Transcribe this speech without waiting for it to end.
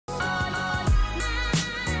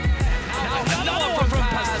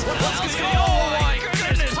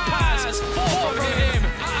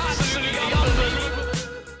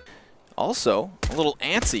Also, a little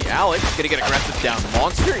antsy. Alex gonna get aggressive down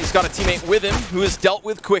Monster. He's got a teammate with him who is dealt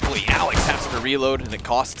with quickly. Alex has to reload, and it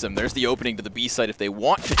costs him. There's the opening to the B site if they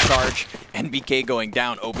want to charge. NBK going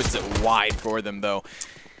down opens it wide for them, though.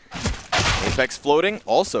 Apex floating,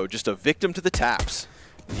 also just a victim to the taps.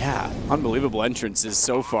 Yeah, unbelievable entrances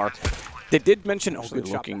so far. They did mention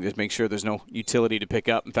looking to make sure there's no utility to pick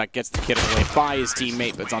up. In fact, gets the kid away by his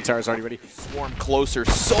teammate, but ZYWOO'YA's already ready. Swarm closer,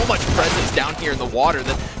 so much presence down here in the water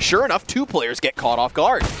that, sure enough, 2 players get caught off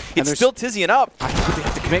guard. It's still Tizian up. I think they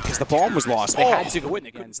have to commit because the bomb was lost. They had to go in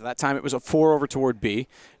again. So that time it was a 4 over toward B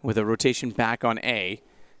with a rotation back on A.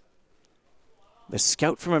 The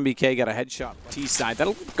scout from MBK got a headshot T side.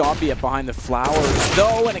 That'll Gobby up behind the flowers,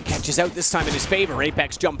 though, and it catches out this time in his favor.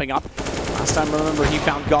 Apex jumping up. Last time, remember, he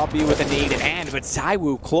found Gobby with a nade and, but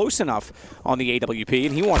ZYWOO close enough on the AWP,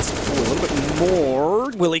 and he wants to do a little bit more.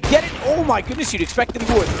 Will he get it? Oh my goodness, you'd expect that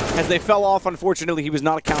he would. As they fell off, unfortunately, he was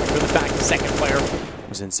not accounting for the fact the second player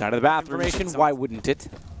was inside of the bathroom. Why wouldn't it?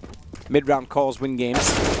 Mid-round calls win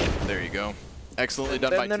games. There you go. Excellently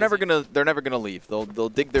done by Tizian. They're never gonna leave. They'll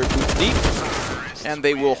dig their boots deep, and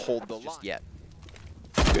they will hold the line. Yet.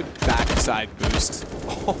 Good backside boost.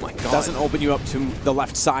 Oh my god. Doesn't open you up to the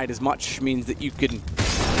left side as much. Means that you can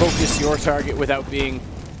focus your target without being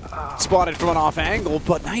spotted from an off angle.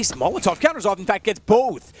 But nice Molotov counters off. In fact, gets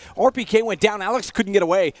both. RPK went down. Alex couldn't get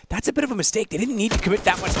away. That's a bit of a mistake. They didn't need to commit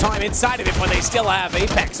that much time inside of it, but they still have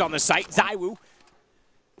Apex on the site. ZYWOO.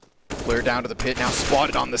 Player down to the pit, now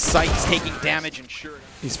spotted on the site. He's taking damage and sure.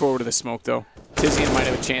 He's forward to the smoke, though. Tizian might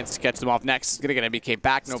have a chance to catch them off next. He's going to get MBK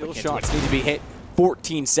back. No, but shots need to be hit.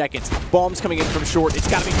 14 seconds. Bombs coming in from short. It's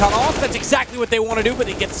got to be cut off. That's exactly what they want to do, but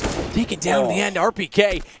he gets taken down in the end.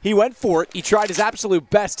 RPK, he went for it. He tried his absolute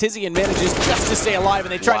best. Tizian manages just to stay alive,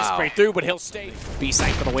 and they try to spray through, but he'll stay.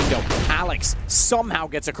 B-side for the window. Alex somehow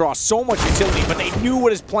gets across so much utility, but they knew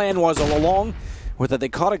what his plan was all along. Whether they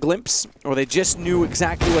caught a glimpse or they just knew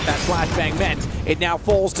exactly what that flashbang meant, it now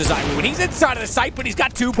falls to ZYWOO. And he's inside of the site, but he's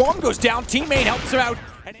got 2. Bomb goes down. Teammate helps him out.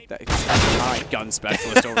 Alright, gun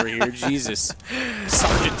specialist over here. Jesus.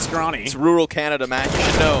 Sergeant Scrawny. It's rural Canada, man. You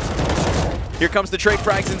should know. Here comes the trade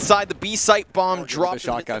frags inside the B site. Bomb dropped.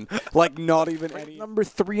 Shotgun. Like not even any. Number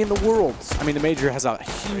 3 in the world. I mean, the major has a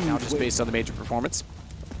huge now just based on the major performance.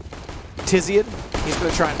 Tizian, he's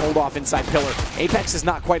going to try and hold off inside pillar. Apex is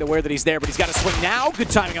not quite aware that he's there, but he's got to swing now. Good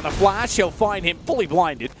timing on the flash. He'll find him fully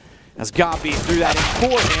blinded as Gobby threw that in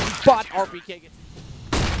for him, but RPK gets...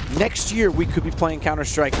 Next year, we could be playing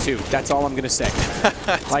Counter-Strike 2. That's all I'm going to say.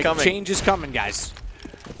 Like, change is coming, guys.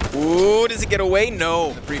 Ooh, does it get away?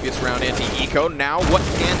 No. The previous round anti-eco. Now, what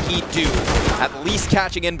can he do? At least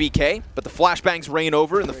catching NBK, but the flashbangs rain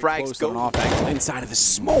over and the frags go off angle inside of the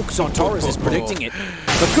smoke. ZYWOO'YA is predicting it,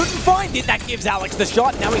 but couldn't find it. That gives Alex the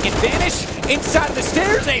shot. Now he can vanish inside of the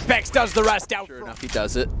stairs. Apex does the rest out. Sure enough, he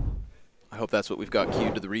does it. I hope that's what we've got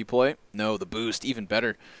queued to the replay. No, the boost, even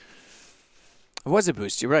better. It was a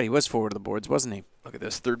boost. You're right. He was forward of the boards, wasn't he? Look at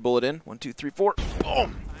this. 3rd bullet in. 1, 2, 3, 4.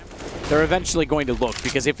 Boom. They're eventually going to look,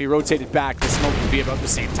 because if he rotated back, the smoke would be about the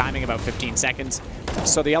same timing, about 15 seconds.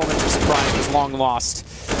 So the element of surprise was long lost.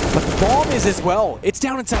 But the bomb is as well. It's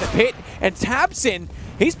down inside a pit, and Tabson,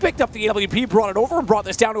 he's picked up the AWP, brought it over, and brought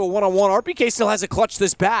this down to a 1-on-1. RPK still has to clutch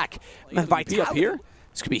this back. And Vitality up here,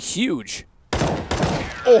 this could be huge.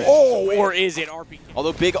 Oh, or is it RPK?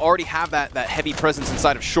 Although BiG already have that heavy presence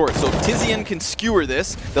inside of short, so if Tizian can skewer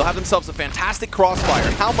this, they'll have themselves a fantastic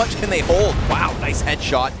crossfire. How much can they hold? Wow, nice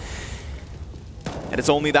headshot. And it's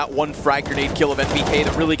only that 1 frag grenade kill of NBK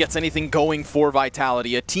that really gets anything going for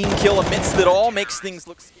Vitality. A team kill amidst it all makes things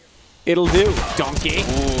look scary. It'll do, donkey.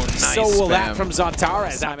 Ooh, nice so will spam. that from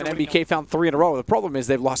XANTARES. And NBK found 3 in a row. The problem is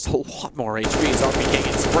they've lost a lot more HP as RPK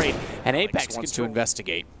gets sprayed, and Apex wants to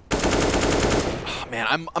investigate. Oh, man,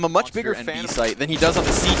 I'm a much bigger fan of site than he does on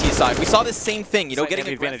the CT side. We saw this same thing, you know, getting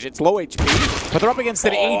the advantage. It's low HP, but they're up against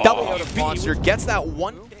an A double out of Monster. Gets that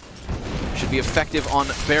 1 pick. Should be effective on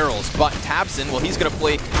barrels, but Tabson, well, he's going to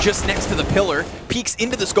play just next to the pillar, peeks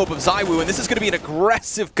into the scope of ZYWOO, and this is going to be an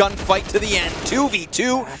aggressive gunfight to the end.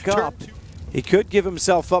 2v2. Back up. He could give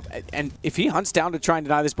himself up, and if he hunts down to try and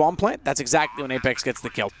deny this bomb plant, that's exactly when Apex gets the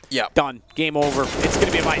kill. Yeah. Done. Game over. It's going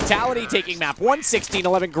to be a Vitality taking map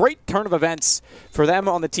 116-11. Great turn of events for them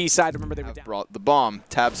on the T side. Remember, they were down. Brought the bomb.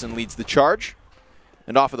 Tabson leads the charge,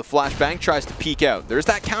 and off of the flashbang, tries to peek out. There's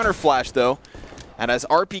that counter flash, though. And as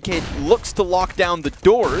RPK looks to lock down the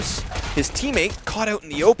doors, his teammate caught out in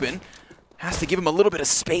the open Has to give him a little bit of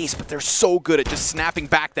space, but they're so good at just snapping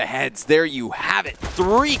back the heads. There you have it.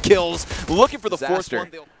 3 kills, looking for the 4th one.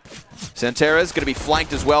 XANTARES going to be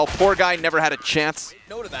flanked as well. Poor guy never had a chance.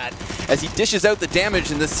 Note of that as he dishes out the damage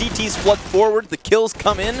and the CTs flood forward. The kills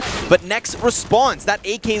come in, but Nex responds. That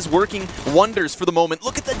AK is working wonders for the moment.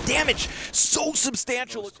 Look at the damage. So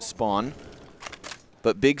substantial. Spawn.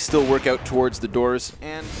 But BiG still work out towards the doors.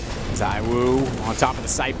 And ZYWOO on top of the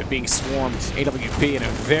site, but being swarmed. AWP in a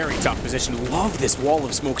very tough position. Love this wall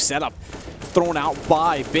of smoke setup thrown out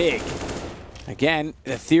by BiG. Again,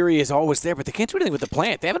 the theory is always there, but they can't do anything with the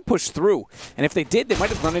plant. They haven't pushed through. And if they did, they might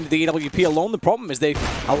have run into the AWP alone. The problem is they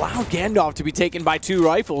allowed Gandalf to be taken by 2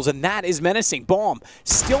 rifles, and that is menacing. Bomb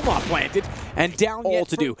still not planted, and down all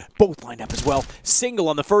to do. Both lined up as well. Single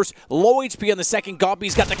on the first, low HP on the second.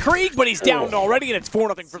 Gobby's got the Krieg, but he's downed already, and it's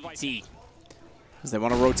 4-0 for CT. As they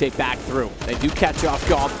want to rotate back through. They do catch off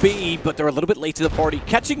Gobby, but they're a little bit late to the party.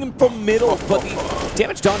 Catching him from middle, but the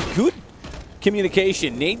damage done. Good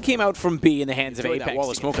communication. Nade came out from B in the hands of Apex. That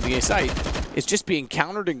wall of smoke on the A site is just being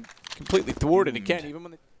countered and completely thwarted again.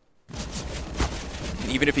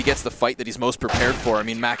 Even if he gets the fight that he's most prepared for, I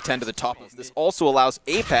mean, Mac 10 to the top of this also allows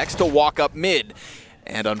Apex to walk up mid.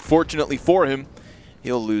 And unfortunately for him,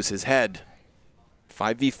 he'll lose his head.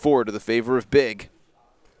 5v4 to the favor of BiG.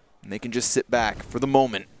 And they can just sit back for the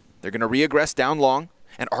moment. They're going to re-aggress down long.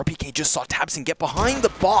 And RPK just saw tabseN get behind the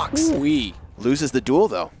box. Ooh-wee. Loses the duel,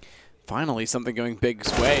 though. Finally, something going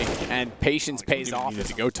BiG's way, and patience pays off. Needed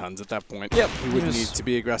to go tons at that point. Yep. He wouldn't need to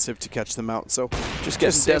be aggressive to catch them out, so just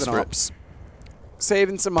getting saving desperate. ops.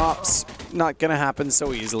 Saving some ops. Not going to happen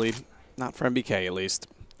so easily. Not for MBK, at least.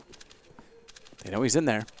 They know he's in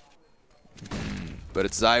there. But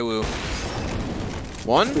it's ZYWOO.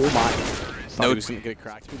 1. Oh my. No. He was going to get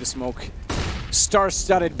cracked through the smoke.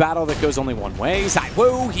 Star-studded battle that goes only one way.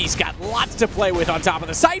 ZYWOO, he's got lots to play with on top of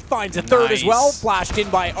the site. Finds a third as well. Flashed in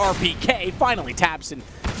by RPK. Finally, tabseN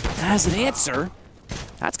has an answer.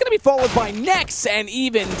 That's going to be followed by Nex, and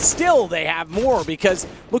even still they have more because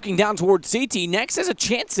looking down towards CT, Nex has a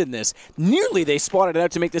chance in this. Nearly they spotted it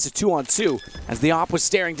out to make this a 2-on-2 as the op was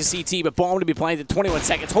staring to CT, but bomb to be planted in 21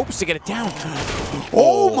 seconds. Hopes to get it down.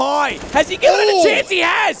 Oh my! Has he given it a chance? He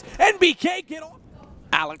has! NBK, get off!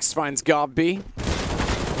 Alex finds Gobby.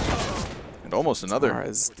 And almost another.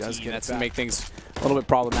 That's going to make things a little bit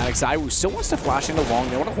problematic. ZYWOO still wants to flash into long.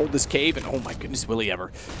 They want to hold this cave, and oh my goodness, will he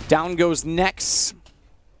ever. Down goes Nex.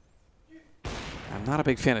 I'm not a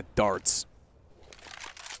big fan of darts.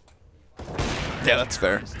 Yeah, that's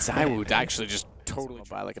fair. ZYWOO actually just totally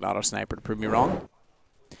by like an auto sniper to prove me wrong.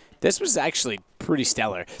 This was actually pretty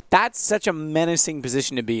stellar. That's such a menacing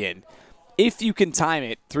position to be in. If you can time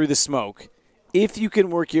it through the smoke, if you can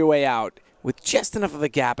work your way out with just enough of a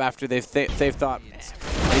gap after they've thought.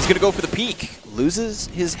 And he's going to go for the peek. Loses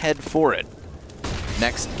his head for it.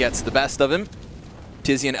 Next gets the best of him.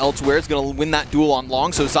 TiZYWOO'Ya elsewhere is going to win that duel on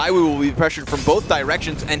long, so ZYWOO will be pressured from both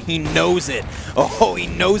directions, and he knows it. Oh, he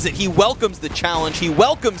knows it. He welcomes the challenge. He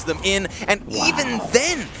welcomes them in, and even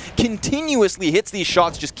then continuously hits these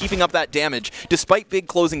shots, just keeping up that damage. Despite BiG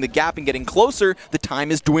closing the gap and getting closer, the time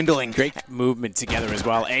is dwindling. Great movement together as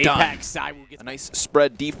well. Apex. A nice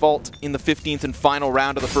spread default in the 15th and final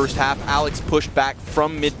round of the first half. Alex pushed back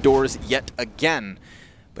from mid doors yet again,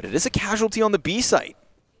 but it is a casualty on the B site.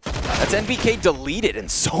 That's NBK deleted, and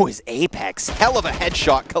so is Apex. Hell of a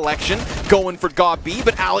headshot collection going for Gobby,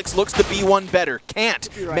 but Alex looks to be one better. Can't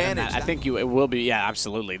manage. I think it will be, yeah,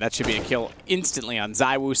 absolutely. That should be a kill instantly on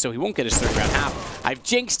ZYWOO, so he won't get his third round half. I've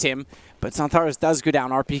jinxed him, but XANTARES does go down.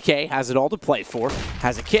 RPK has it all to play for.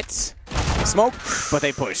 Has a kit, smoke, but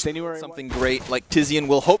they push. They knew where something great like TiZYWOO'Ya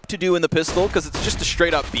will hope to do in the pistol, because it's just a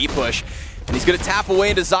straight up B push. And he's going to tap away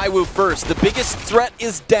into ZYWOO first. The biggest threat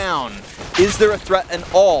is down. Is there a threat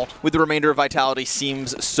at all with the remainder of Vitality?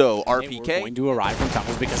 Seems so. RPK they were going to arrive from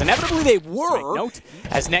tunnels because inevitably they were. Note,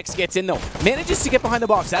 as Nex gets in though, manages to get behind the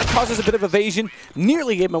box. That causes a bit of evasion.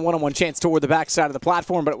 Nearly gave him a one-on-one chance toward the backside of the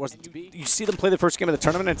platform, but it wasn't to be. You see them play the first game of the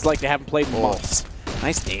tournament, it's like they haven't played in months.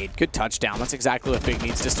 Nice nade, good touchdown. That's exactly what BiG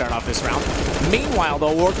needs to start off this round. Meanwhile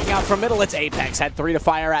though, working out from middle, it's Apex. Had 3 to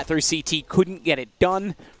fire at through CT, couldn't get it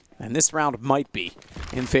done. And this round might be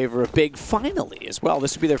in favor of BiG finally as well.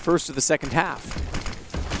 This would be their first of the second half.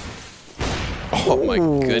 Oh my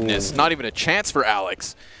goodness, not even a chance for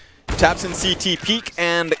Alex. tabseN CT peek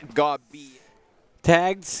and Gobby.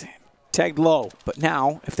 Tagged low, but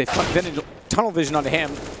now if they tunnel vision onto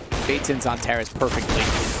him, baits in XANTARES perfectly.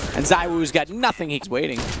 And ZYWOO's got nothing, he's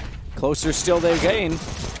waiting. Closer still they gain.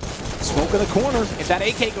 Smoke in the corner. If that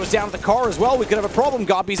AK goes down to the car as well, we could have a problem.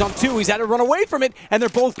 Gobby's on 2. He's had to run away from it, and they're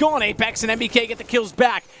both gone. Apex and MBK get the kills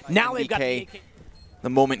back. Now they've got the AK. the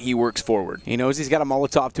moment he works forward. He knows he's got a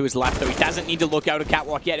Molotov to his left, though. He doesn't need to look out a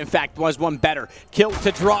catwalk yet. In fact, was one better. Kill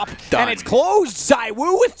to drop, Done. and it's closed.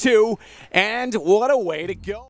 ZYWOO with 2, and what a way to go.